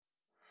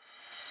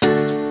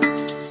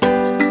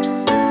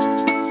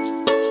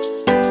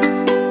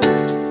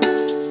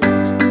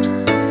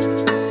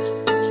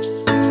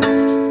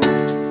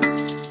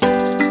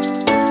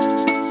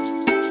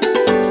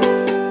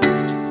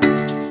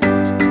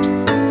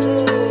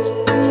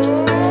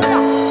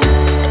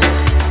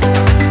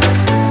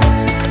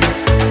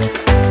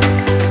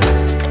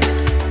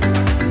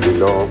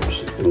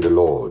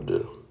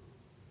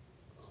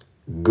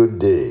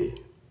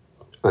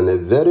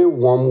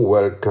warm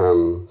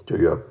welcome to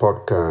your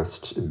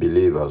podcast,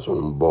 Believers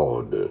on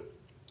Board.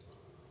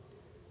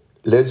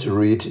 Let's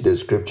read the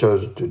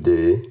scriptures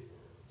today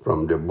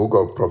from the book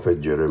of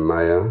Prophet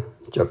Jeremiah,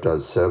 chapter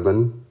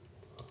 7,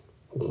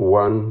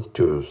 1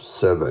 to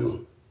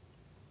 7.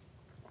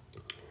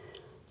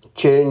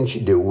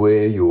 Change the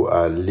way you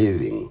are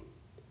living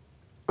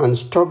and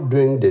stop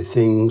doing the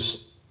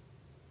things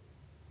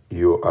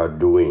you are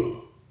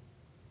doing.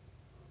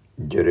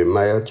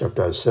 Jeremiah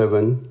chapter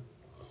 7,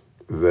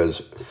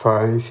 verse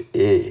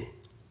 5a.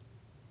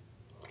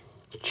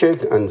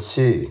 Check and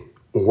see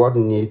what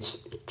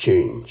needs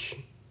change.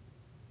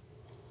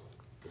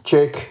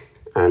 Check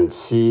and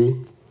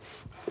see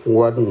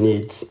what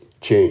needs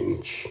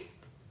change.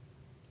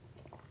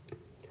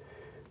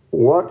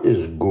 What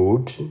is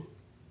good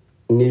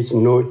needs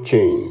no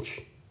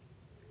change.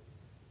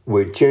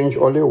 We change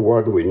only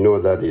what we know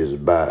that is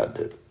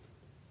bad.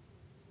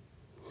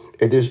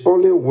 It is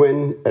only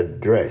when a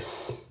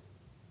dress,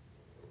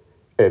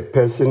 a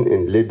person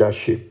in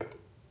leadership,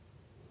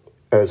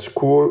 a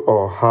school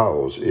or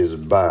house is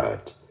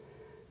bad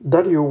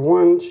that you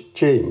want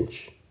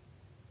change.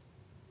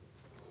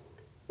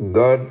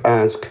 God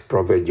asked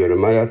Prophet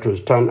Jeremiah to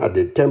stand at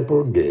the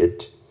temple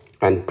gate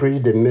and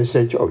preach the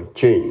message of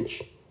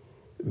change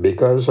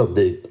because of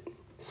the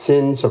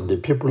sins of the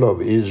people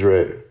of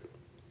Israel.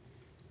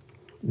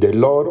 The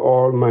Lord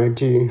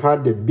Almighty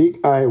had the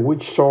big eye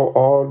which saw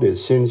all the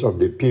sins of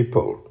the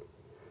people,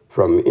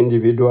 from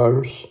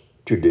individuals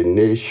to the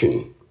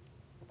nation.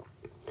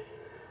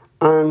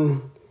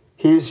 And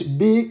his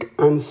big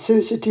and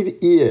sensitive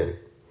ear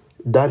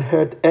that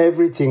heard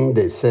everything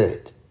they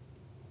said.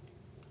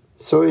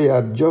 So he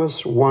had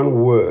just one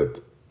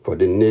word for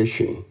the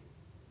nation: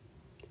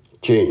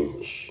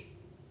 change.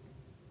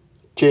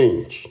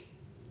 Change.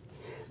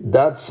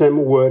 That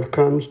same word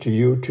comes to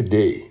you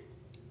today.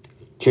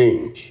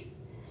 Change.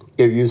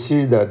 If you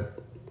see that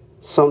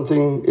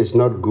something is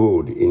not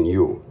good in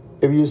you,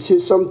 if you see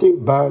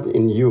something bad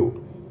in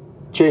you,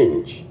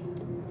 change.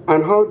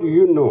 And how do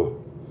you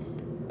know?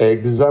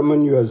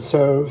 Examine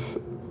yourself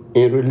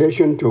in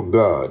relation to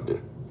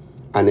God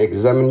and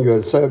examine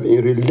yourself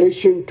in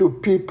relation to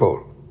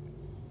people.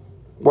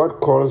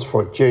 What calls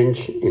for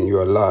change in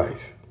your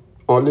life?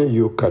 Only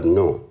you can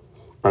know.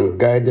 And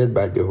guided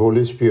by the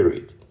Holy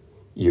Spirit,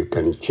 you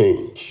can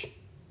change.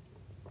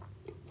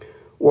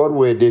 What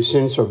were the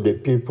sins of the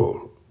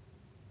people?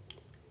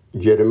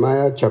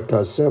 Jeremiah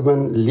chapter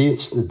 7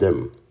 lists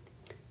them.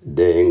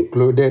 They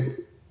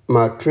included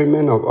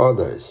maltreatment of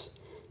others,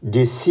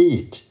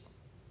 deceit,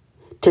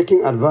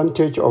 taking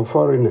advantage of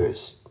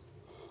foreigners,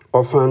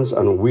 orphans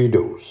and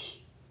widows.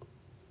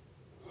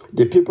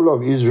 The people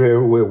of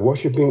Israel were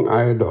worshiping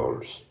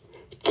idols,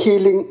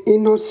 killing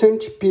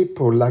innocent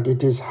people like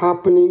it is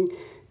happening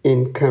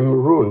in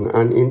Cameroon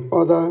and in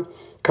other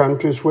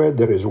countries where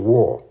there is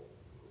war.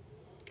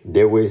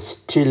 They were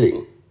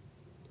stealing,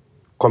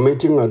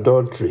 committing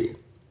adultery,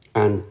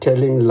 and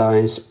telling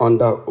lies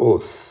under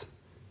oath.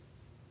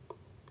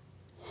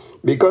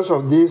 Because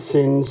of these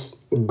sins,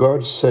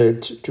 God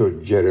said to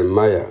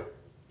Jeremiah,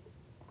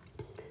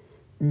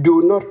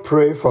 "Do not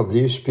pray for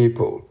these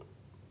people.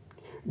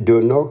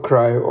 Do not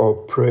cry or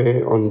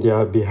pray on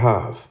their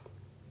behalf.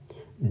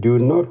 Do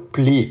not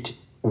plead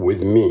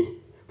with me,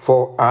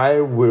 for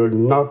I will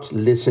not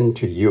listen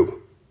to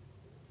you."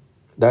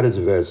 That is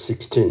verse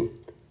 16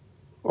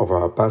 of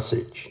our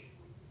passage.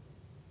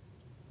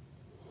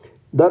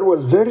 That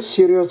was very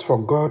serious for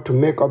God to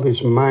make up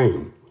his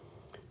mind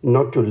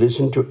not to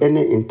listen to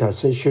any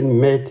intercession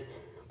made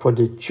for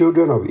the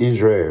children of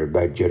Israel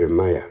by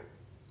Jeremiah.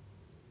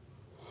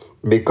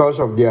 Because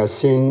of their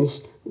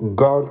sins,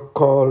 God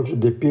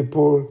called the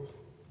people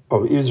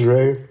of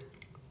Israel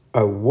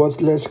a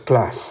worthless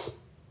class.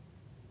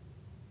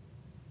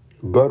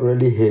 God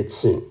really hates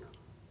sin,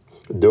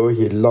 though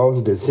he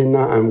loves the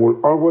sinner and will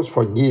always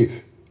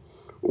forgive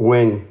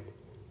when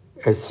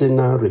a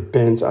sinner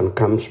repents and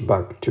comes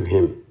back to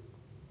him.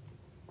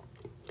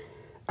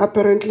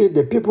 Apparently,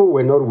 the people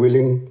were not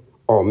willing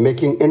or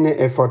making any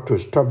effort to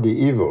stop the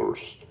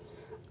evils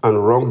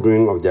and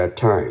wrongdoing of their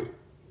time.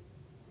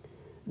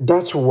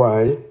 That's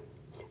why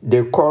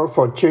the call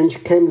for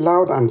change came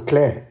loud and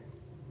clear.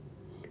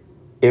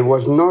 It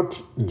was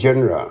not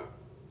general.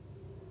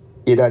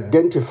 It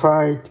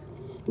identified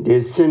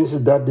the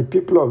sins that the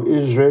people of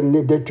Israel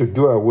needed to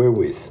do away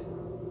with.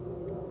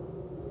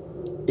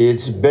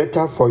 It's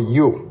better for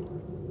you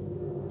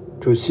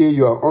to see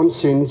your own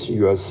sins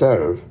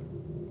yourself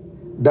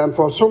than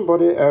for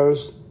somebody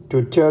else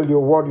to tell you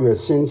what your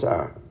sins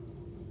are,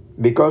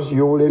 because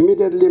you will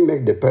immediately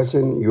make the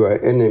person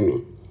your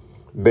enemy.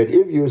 But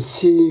if you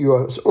see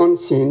your own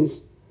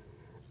sins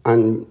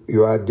and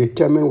you are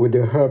determined with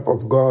the help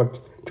of God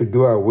to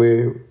do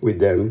away with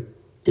them,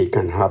 it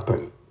can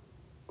happen.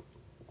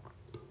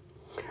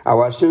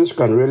 Our sins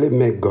can really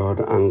make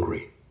God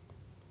angry.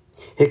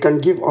 He can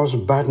give us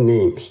bad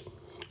names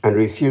and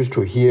refuse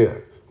to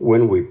hear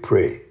when we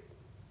pray.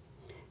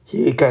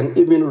 He can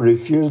even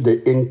refuse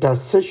the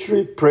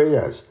intercessory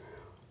prayers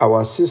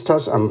our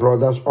sisters and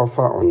brothers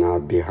offer on our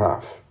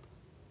behalf.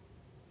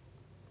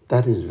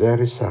 That is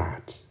very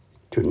sad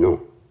to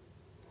know.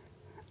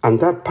 And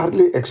that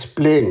partly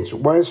explains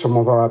why some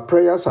of our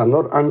prayers are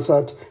not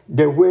answered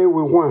the way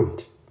we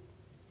want.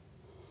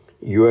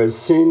 Your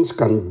sins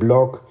can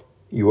block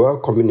your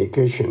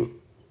communication.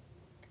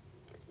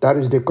 That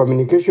is the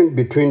communication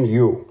between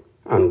you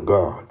and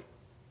God.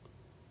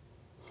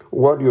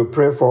 What you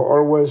pray for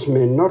always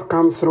may not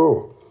come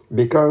through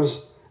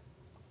because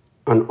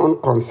an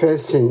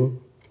unconfessed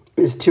sin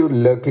is still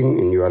lurking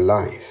in your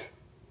life.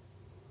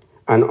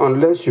 And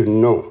unless you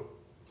know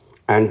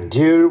and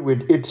deal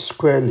with it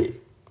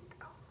squarely,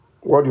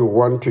 what you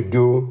want to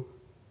do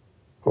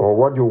or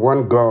what you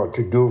want God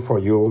to do for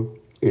you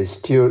is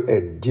still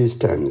a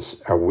distance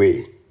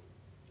away.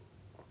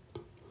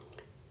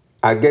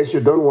 I guess you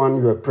don't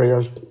want your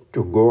prayers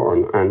to go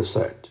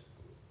unanswered.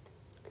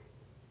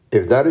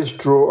 If that is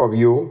true of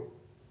you,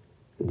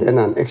 then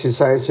an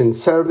exercise in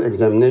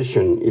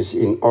self-examination is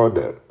in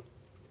order.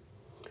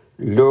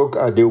 Look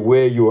at the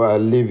way you are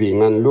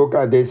living and look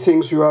at the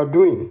things you are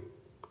doing.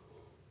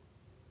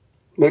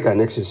 Make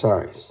an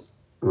exercise.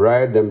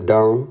 Write them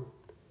down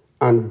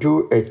and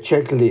do a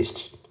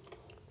checklist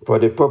for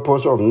the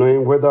purpose of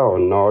knowing whether or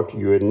not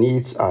your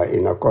needs are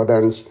in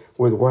accordance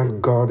with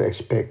what God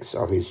expects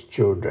of His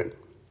children.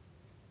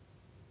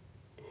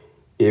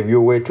 If you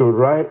were to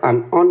write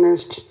an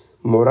honest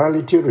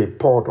morality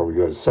report of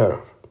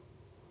yourself,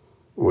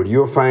 would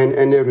you find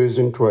any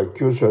reason to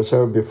accuse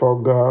yourself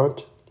before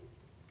God?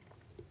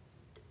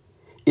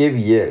 If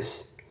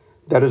yes,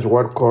 that is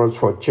what calls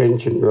for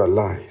change in your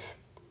life.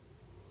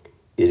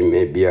 It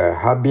may be a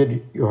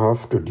habit you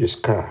have to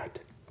discard.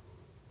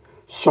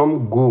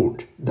 Some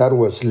good that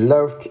was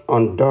left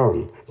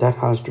undone that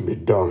has to be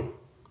done.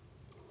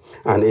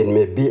 And it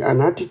may be an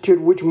attitude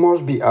which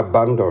must be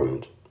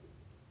abandoned.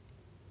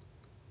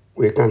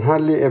 We can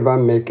hardly ever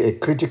make a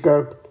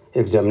critical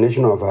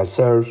examination of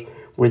ourselves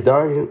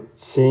without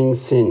seeing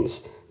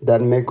sins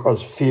that make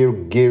us feel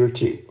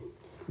guilty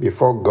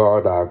before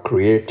God, our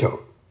Creator.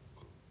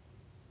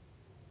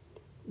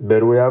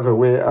 But we have a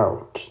way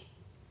out.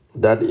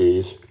 That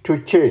is to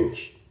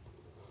change,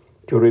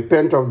 to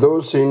repent of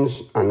those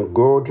sins and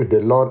go to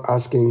the Lord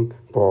asking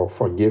for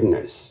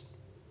forgiveness.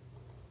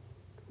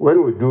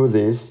 When we do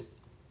this,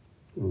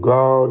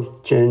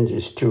 God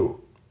changes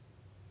too.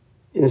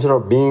 Instead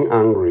of being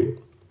angry,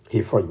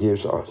 He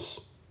forgives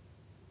us.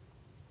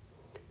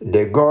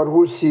 The God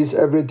who sees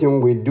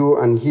everything we do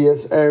and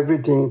hears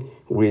everything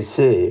we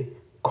say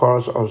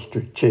calls us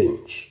to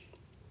change.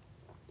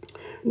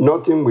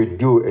 Nothing we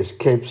do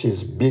escapes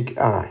His big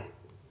eye,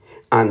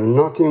 and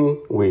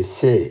nothing we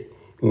say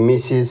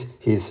misses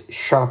His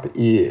sharp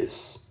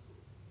ears.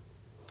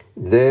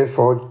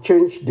 Therefore,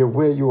 change the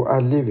way you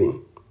are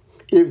living.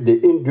 If the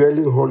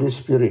indwelling Holy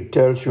Spirit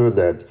tells you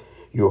that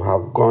you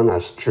have gone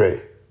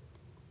astray,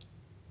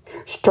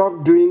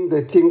 stop doing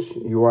the things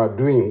you are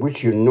doing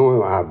which you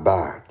know are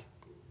bad.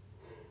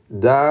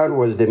 That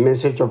was the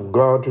message of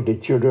God to the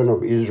children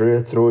of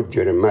Israel through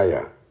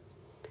Jeremiah.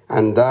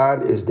 And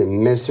that is the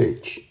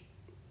message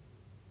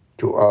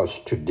to us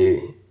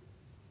today.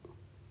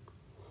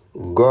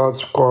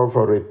 God's call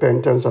for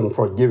repentance and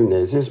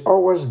forgiveness is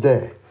always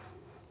there,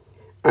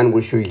 and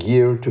we should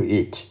yield to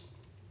it.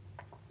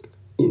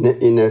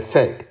 In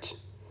effect,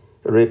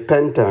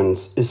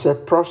 repentance is a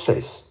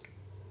process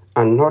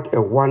and not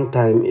a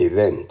one-time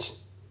event.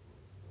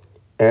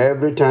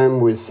 Every time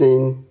we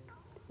sin,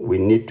 we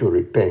need to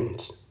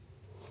repent.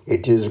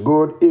 It is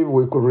good if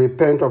we could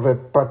repent of a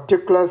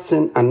particular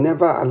sin and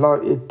never allow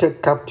it to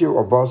take captive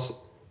of us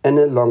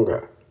any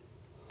longer.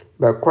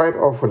 But quite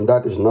often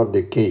that is not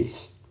the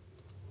case.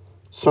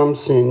 Some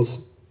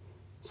sins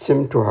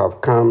seem to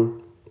have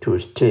come to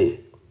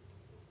stay.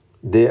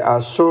 They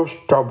are so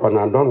stubborn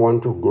and don't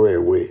want to go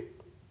away.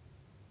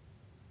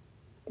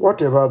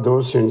 Whatever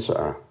those sins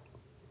are,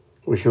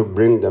 we should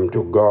bring them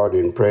to God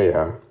in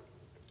prayer,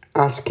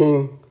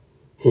 asking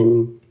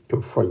Him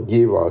to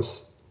forgive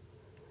us,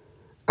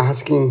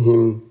 asking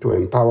Him to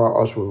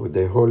empower us with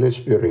the Holy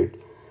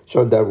Spirit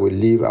so that we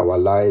live our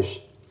lives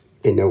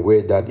in a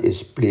way that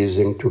is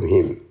pleasing to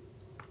Him.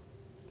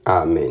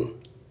 Amen.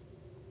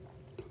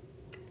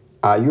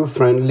 Are you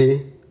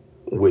friendly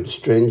with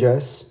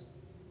strangers?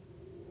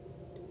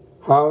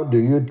 How do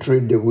you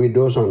treat the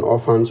widows and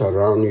orphans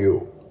around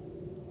you?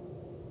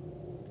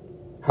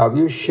 Have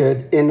you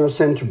shed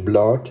innocent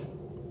blood?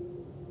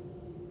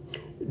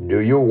 Do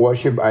you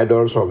worship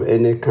idols of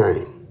any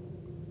kind?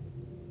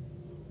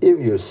 If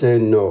you say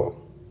no,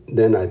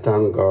 then I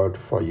thank God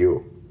for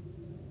you.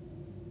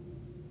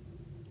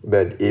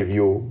 But if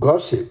you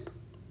gossip,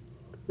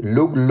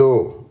 look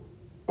low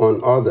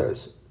on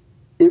others,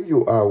 if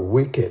you are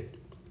wicked,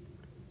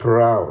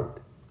 proud,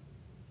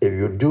 if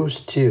you do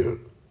steal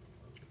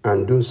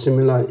and do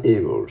similar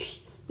evils,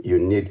 you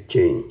need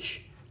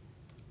change.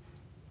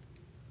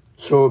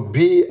 So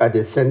be at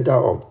the center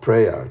of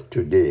prayer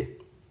today.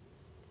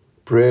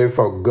 Pray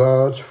for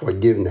God's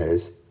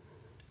forgiveness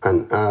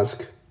and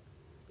ask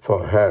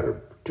for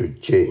help to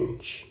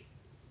change.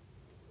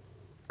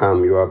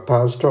 I'm your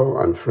pastor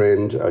and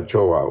friend,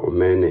 Achoa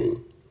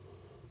Omeni.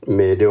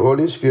 May the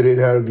Holy Spirit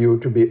help you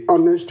to be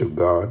honest to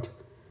God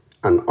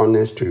and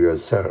honest to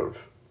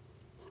yourself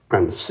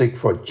and seek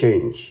for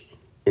change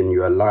in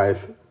your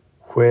life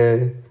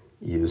where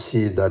you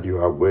see that you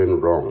are going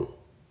wrong.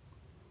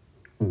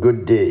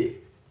 Good day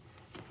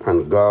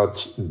and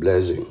God's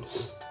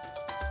blessings.